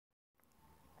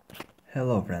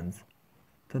Hello friends,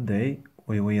 today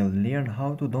we will learn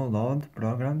how to download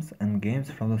programs and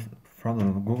games from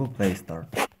the Google Play Store.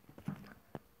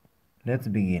 Let's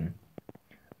begin.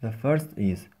 The first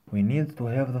is we need to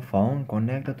have the phone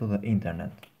connected to the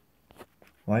internet,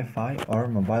 Wi-Fi or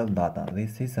mobile data.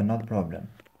 This is not a problem.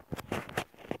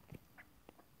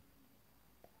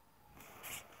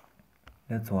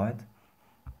 Let's wait.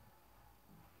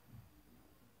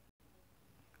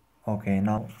 Okay,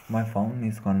 now my phone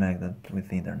is connected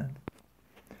with internet.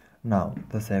 Now,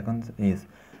 the second is,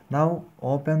 now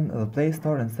open the Play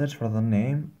Store and search for the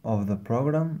name of the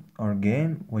program or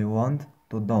game we want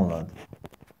to download.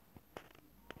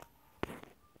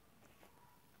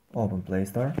 Open Play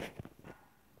Store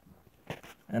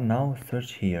and now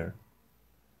search here.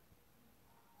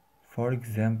 For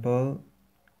example,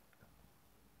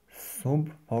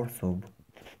 sub4sub.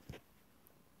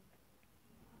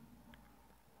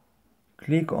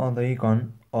 Click on the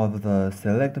icon of the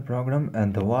selected program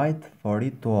and wait for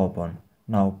it to open.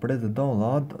 Now press the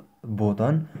download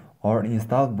button or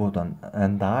install button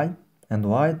and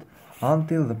wait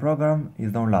until the program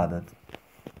is downloaded.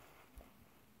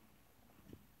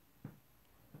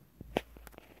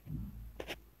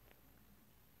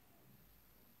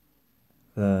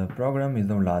 The program is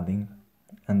downloading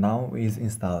and now is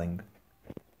installing.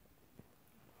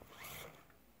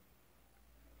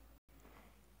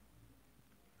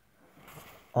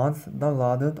 Once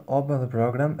downloaded, open the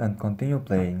program and continue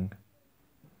playing.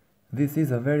 This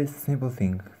is a very simple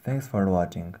thing. Thanks for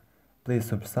watching. Please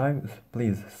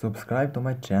subscribe to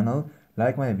my channel,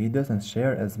 like my videos and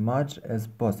share as much as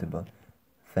possible.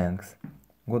 Thanks.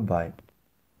 Goodbye.